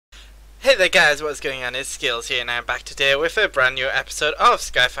Hey there guys, what's going on? It's Skills here and I'm back today with a brand new episode of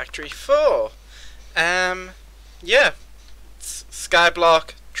Sky Factory 4. Yeah, it's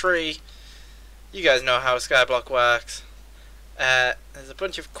Skyblock, tree, you guys know how Skyblock works. There's a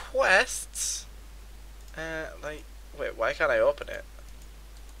bunch of quests. Wait, why can't I open it?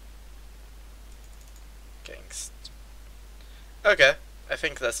 Gangst. Okay, I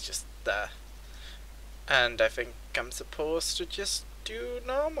think that's just there. And I think I'm supposed to just do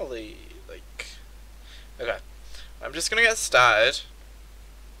normally, okay. I'm just gonna get started.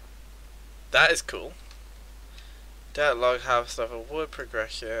 That is cool. Dirt log house level wood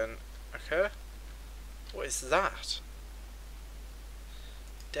progression. Okay. What is that?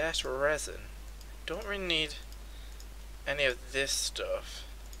 Dirt resin. Don't really need any of this stuff.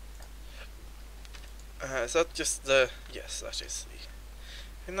 Is that just the... Yes, that is the...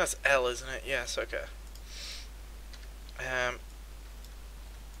 I think that's L, isn't it? Yes, okay.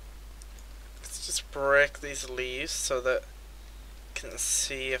 Let's just break these leaves so that I can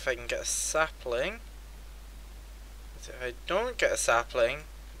see if I can get a sapling. If I don't get a sapling,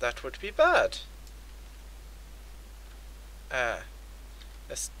 that would be bad. A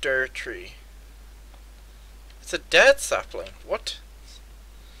stir tree. It's a dead sapling. What?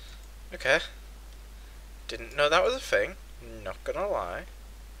 Okay. Didn't know that was a thing. Not gonna lie.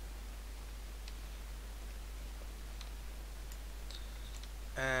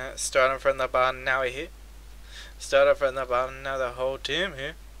 Starting from the bottom, now we're here. Started from the bottom, now the whole team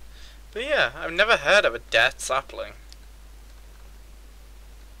here. But yeah, I've never heard of a dead sapling.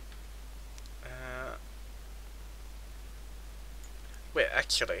 Wait,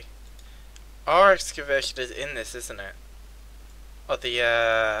 actually, our excavation is in this, isn't it? Or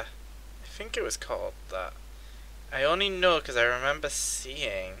I think it was called that. I only know because I remember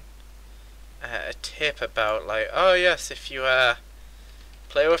seeing a tip about like, oh yes, if you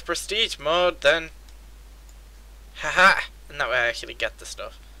play with prestige mode, then haha, and that way I actually get the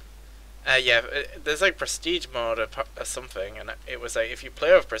stuff. Yeah, there's like prestige mode or something, and it was like if you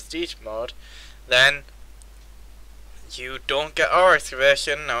play with prestige mode, then you don't get our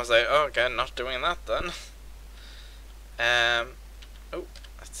excavation. And I was like, oh, okay, not doing that then. Oh,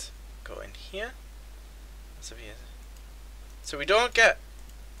 let's go in here. So we don't get.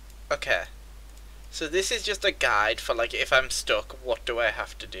 Okay. So this is just a guide for like if I'm stuck, what do I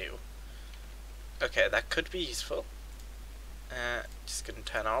have to do? Okay, that could be useful. Just gonna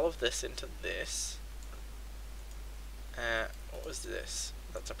turn all of this into this. What was this?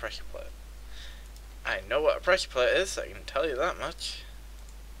 That's a pressure plate. I know what a pressure plate is, I can tell you that much.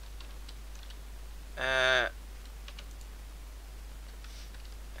 And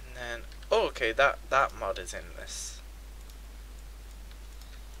then, oh, okay, that mod is in this.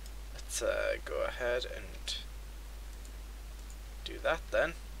 Let's go ahead and do that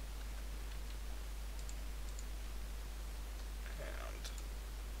then. And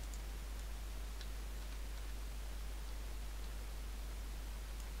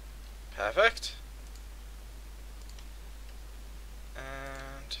perfect.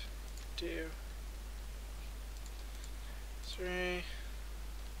 And 2, 3,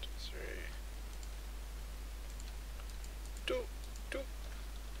 3, 2, 2.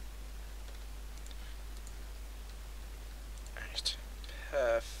 Right,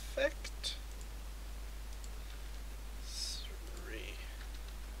 perfect. 3.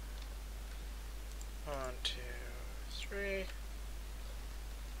 1, 2, 3.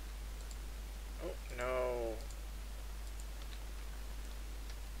 Oh no.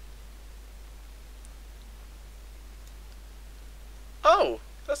 Oh,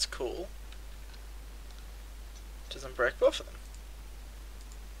 that's cool. Doesn't break both of them.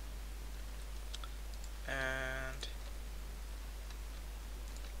 And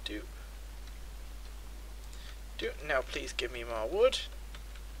do. Now please give me more wood.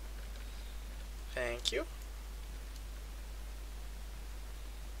 Thank you.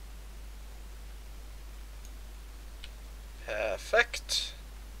 Perfect.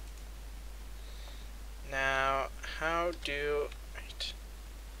 Now, how do...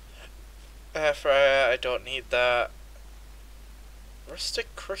 I don't need that.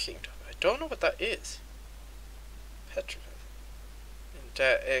 Rustic crushing top. I don't know what that is. Petrified. And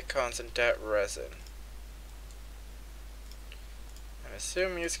dirt acorns and dirt resin. I'm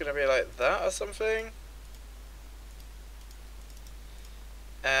assuming it's gonna be like that or something.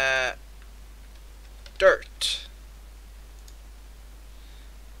 Dirt.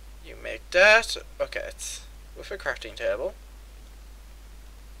 You make dirt. Okay, it's with a crafting table.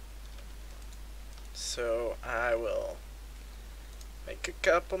 So I will make a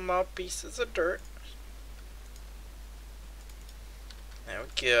couple more pieces of dirt. There we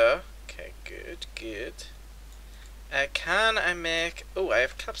go. Okay, Good, good. Can I make... Oh, I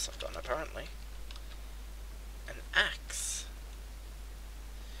have caps lock on, apparently. An axe.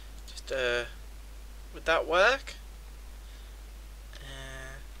 Just, would that work?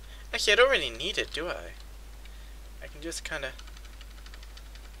 Actually, I don't really need it, do I? I can just kind of...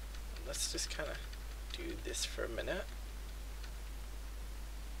 Let's just kind of do this for a minute.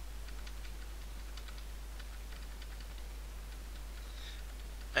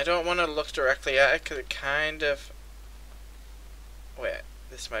 I don't want to look directly at it because it kind of... Wait,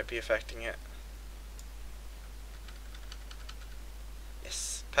 this might be affecting it.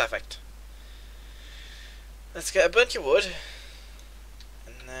 Yes, perfect. Let's get a bunch of wood.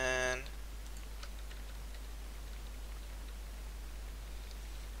 And then...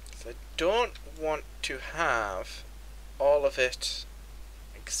 So I don't want to have all of it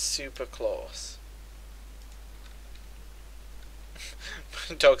like super close.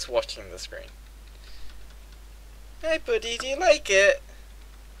 My dog's watching the screen. Hey buddy, do you like it?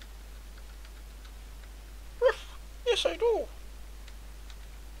 Yes, I do.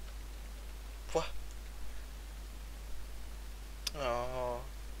 What? Oh,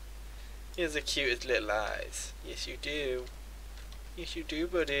 he has the cutest little eyes. Yes, you do. Yes, you do,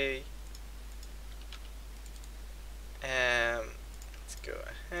 buddy. Let's go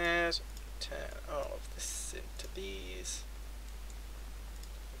ahead, turn all of this into these.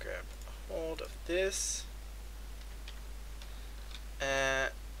 Grab a hold of this. 1,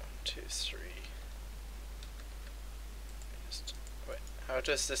 2, 3. Just wait. How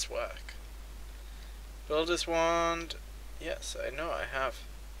does this work? Builder's wand. Yes, I know I have.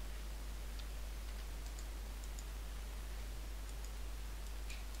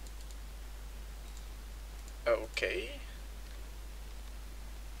 Okay.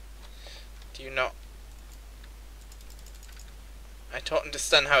 Do you not? I don't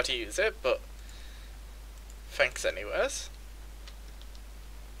understand how to use it, but thanks anyways.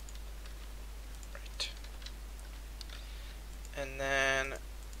 Right. And then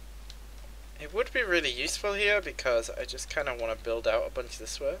it would be really useful here because I just kind of want to build out a bunch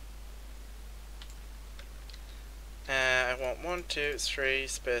this way. I want 1, 2, 3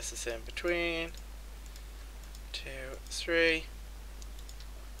 spaces in between. 2, 3.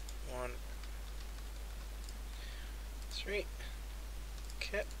 1, 3.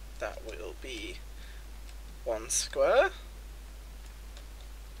 Okay, that will be 1 square.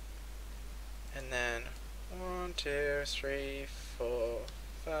 And then 1, 2, 3, 4,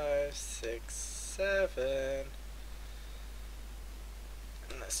 5, 6, 7.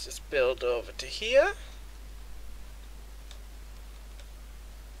 And let's just build over to here.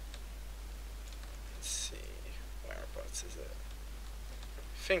 Let's see, whereabouts is it?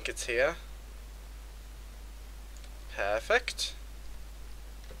 I think it's here. Perfect.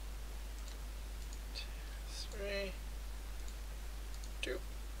 2, 3, 2.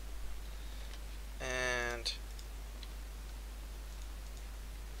 And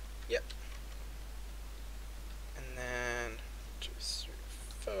yep. And then 2, 3,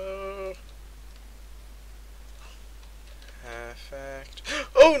 4. Perfect.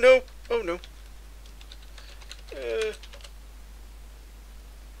 Oh no! Oh no!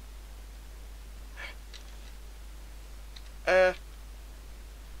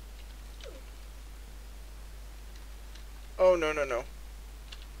 Oh no no no.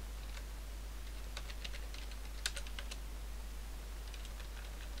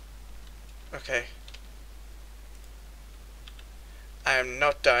 Okay. I am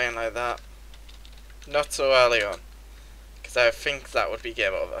not dying like that. Not so early on. Because I think that would be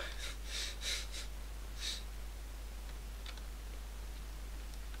game over.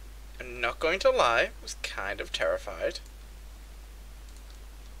 I'm not going to lie, I was kind of terrified.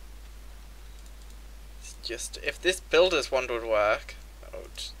 It's just, if this builder's wand would work, that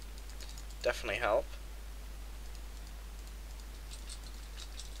would definitely help.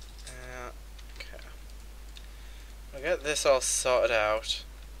 Okay. We'll get this all sorted out.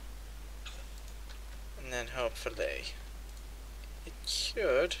 And then hopefully it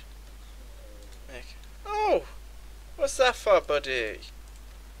should make... Oh! What's that for, buddy?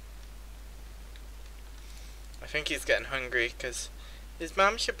 I think he's getting hungry because his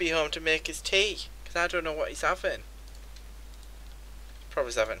mum should be home to make his tea. Because I don't know what he's having. Probably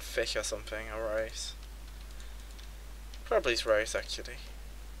he's having fish or something, or rice. Probably it's rice, actually.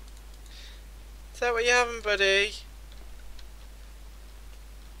 Is that what you're having, buddy?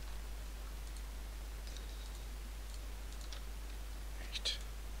 Right.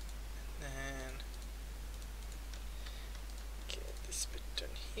 And then get this bit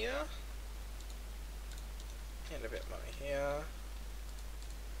done here. And a bit more here.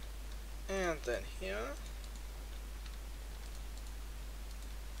 And something here.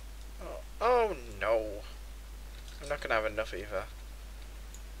 Oh no. I'm not gonna have enough either.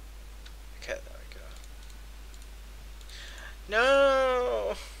 Okay, there we go.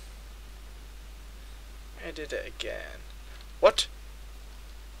 No! I did it again. What?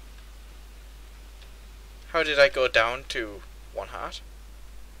 How did I go down to 1 heart?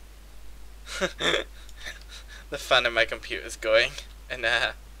 The fan in my computer's going. And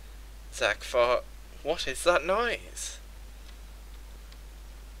Zach thought, what is that noise?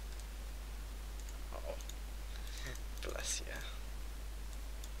 Oh, bless you.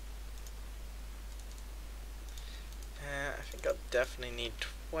 I think I'll definitely need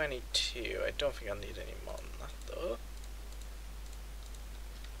 22. I don't think I'll need any more than that though.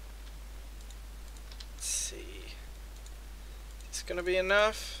 Let's see. Is this gonna be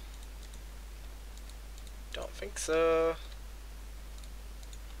enough? Don't think so.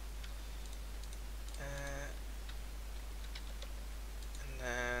 And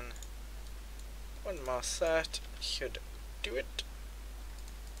then 1 more set should do it.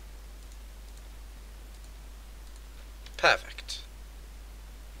 Perfect.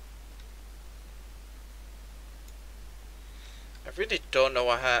 I really don't know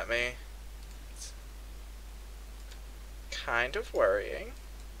what hurt me. It's kind of worrying.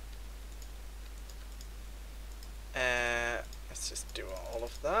 Let's just do all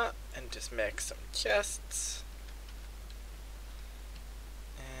of that and just make some chests.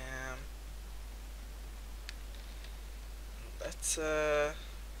 Let's go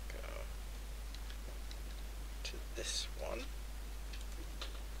to this one.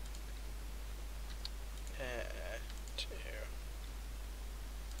 2,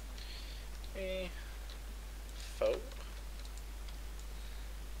 3, 4.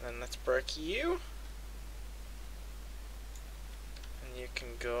 Then let's break you. And you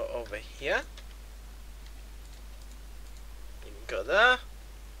can go over here. You can go there.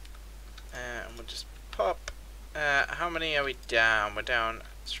 And we'll just pop. How many are we down? We're down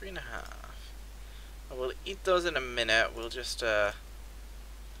 3.5. We'll eat those in a minute. We'll just stick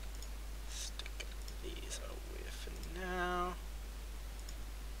these away for now.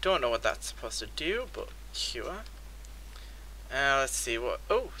 Don't know what that's supposed to do, but sure. Let's see what.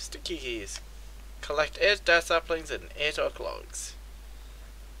 Oh, sticky keys. Collect 8 death saplings and 8 oak logs.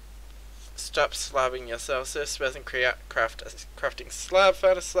 Stop slabbing yourself, so resin craft a crafting slab,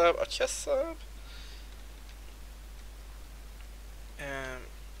 find a slab, or chest slab.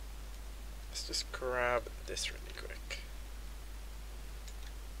 Let's just grab this really quick.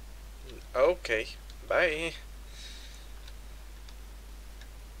 Okay, bye.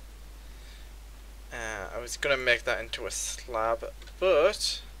 I was gonna make that into a slab,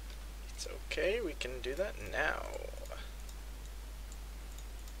 but it's okay, we can do that now.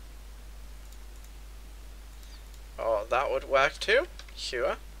 Oh, that would work too?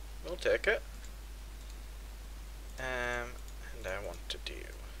 Sure, we'll take it. And I want to do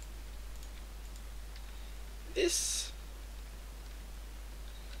this.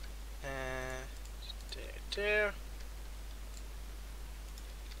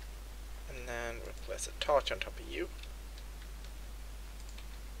 And then we'll place a torch on top of you.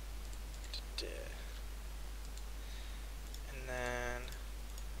 And then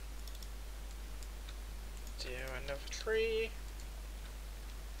do another tree.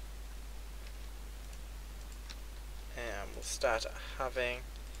 And we'll start having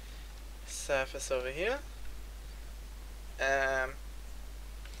a surface over here.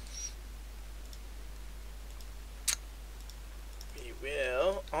 We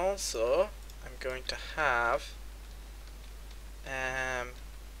will also, I'm going to have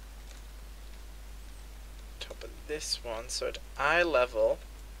top of this one, so at eye level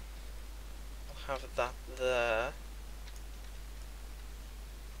I'll have that there,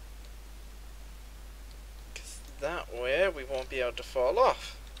 because that way we won't be able to fall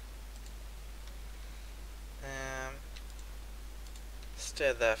off.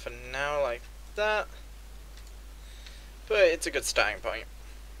 Stay there for now like that, but it's a good starting point.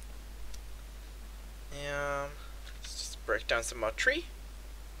 Let's just break down some more tree.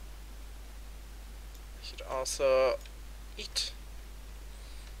 I should also eat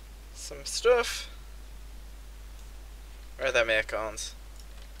some stuff. Where are them acorns?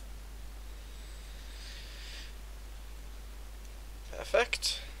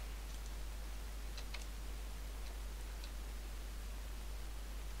 Perfect.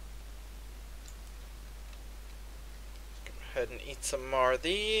 Go ahead and eat some more of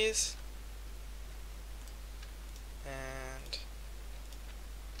these. And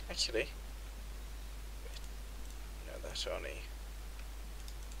actually, no, that's only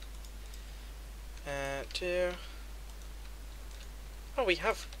 2. Oh, we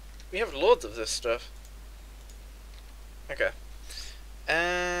have loads of this stuff. Okay.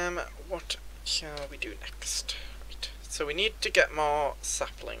 What shall we do next? Right. So we need to get more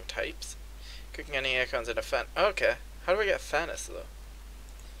sapling types. Cooking any acorns in a fan. Okay. How do I get furnace though?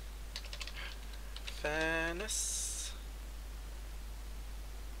 Furnace.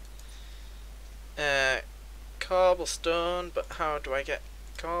 Cobblestone, but how do I get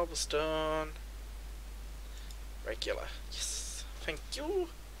cobblestone? Regular. Yes. Thank you.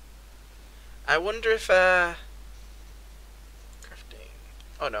 I wonder if crafting.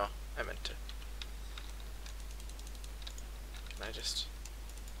 Oh no, I meant to. Can I just?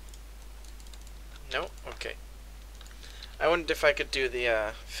 No? Okay. I wondered if I could do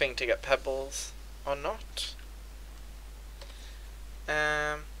the thing to get pebbles or not.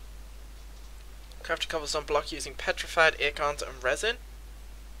 Craft a cobblestone block using petrified acorns and resin.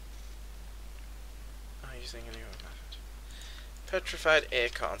 Using any other method. Petrified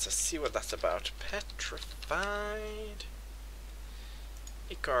acorns. Let's see what that's about. Petrified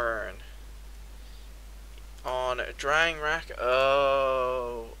acorn. On a drying rack.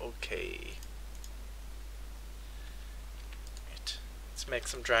 Oh, okay. Right. Let's make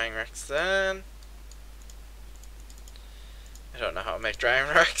some drying racks then. I don't know how to make drying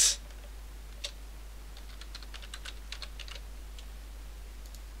racks.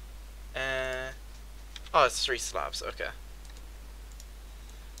 Oh, it's 3 slabs, okay.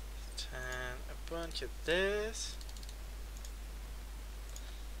 10, a bunch of this.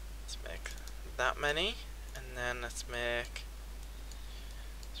 Let's make that many. And then let's make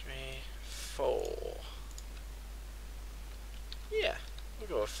 3, 4. Yeah, we'll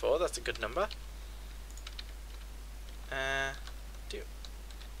go with 4, that's a good number. 2.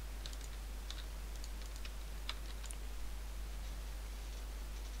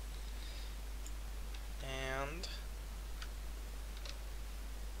 And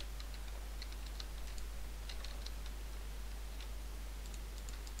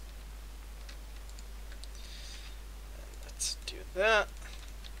let's do that.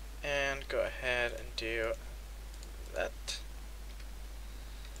 And go ahead and do that.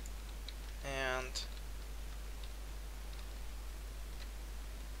 And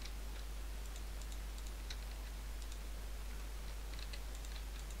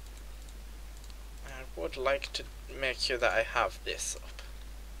I would like to make sure that I have this up,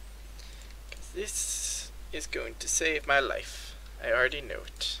 because this is going to save my life. I already know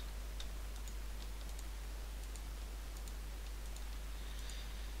it.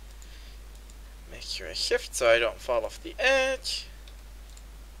 Make sure I shift so I don't fall off the edge.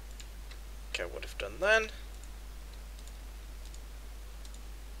 Okay, I would have done then.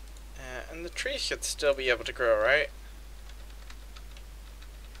 And the tree should still be able to grow, right?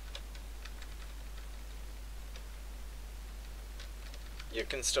 You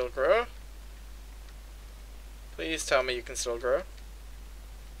can still grow. Please tell me you can still grow.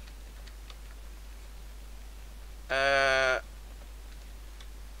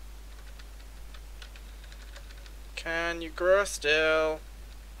 Can you grow still?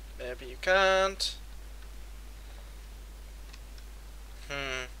 Maybe you can't.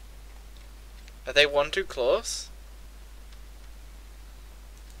 Are they one too close?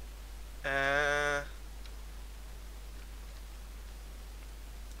 Well,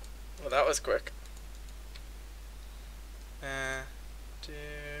 that was quick.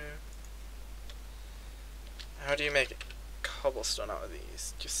 How do you make cobblestone out of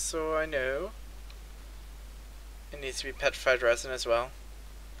these? Just so I know. It needs to be petrified resin as well.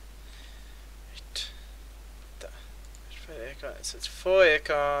 Right. Petrified acorns. So it's 4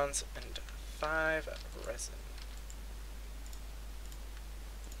 acorns and 5 resin.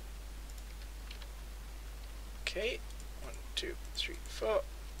 Okay. 1, 2, 3, 4.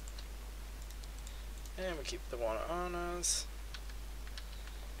 And we keep the one on us.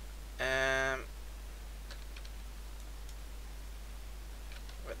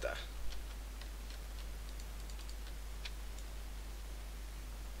 With that.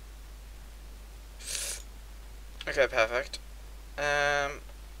 Okay, perfect.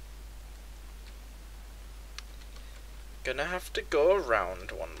 Gonna have to go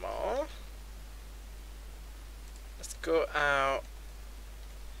around one more. Let's go out.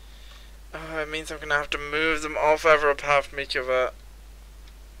 Oh, it means I'm gonna have to move them all further apart from each other.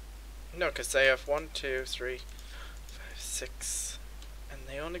 No, because they have 1, 2, 3, 5, 6, and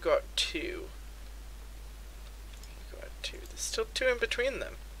they only got 2. You got 2. There's still 2 in between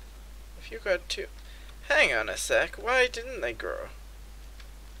them. If you got 2, hang on a sec. Why didn't they grow?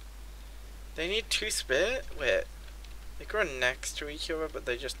 They need 2 spit. Wait, they grow next to each other, but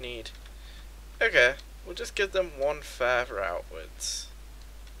they just need Okay, we'll just give them one further outwards.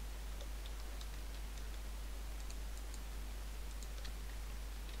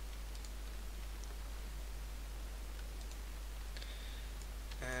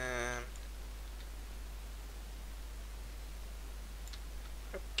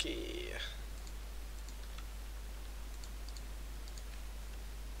 Okay.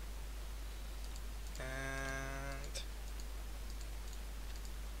 And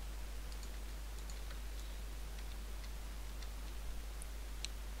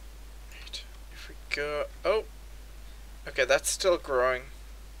right, if we go, oh, okay, that's still growing.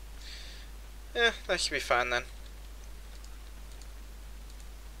 Yeah, that should be fine then.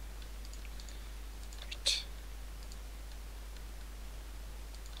 Right.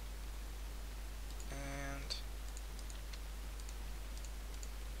 And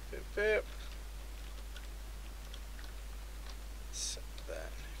boop boop. So then,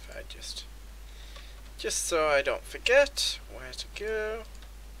 if I just so I don't forget where to go.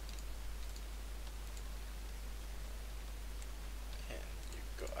 And you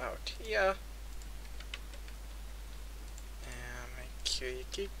go out here. And make sure you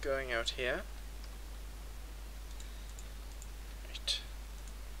keep going out here. Right.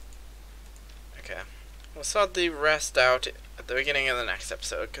 Okay. We'll sort the rest out at the beginning of the next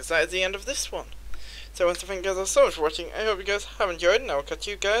episode, because that is the end of this one. So once again, guys, so much for watching. I hope you guys have enjoyed, and I will catch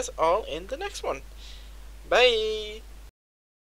you guys all in the next one. Bye!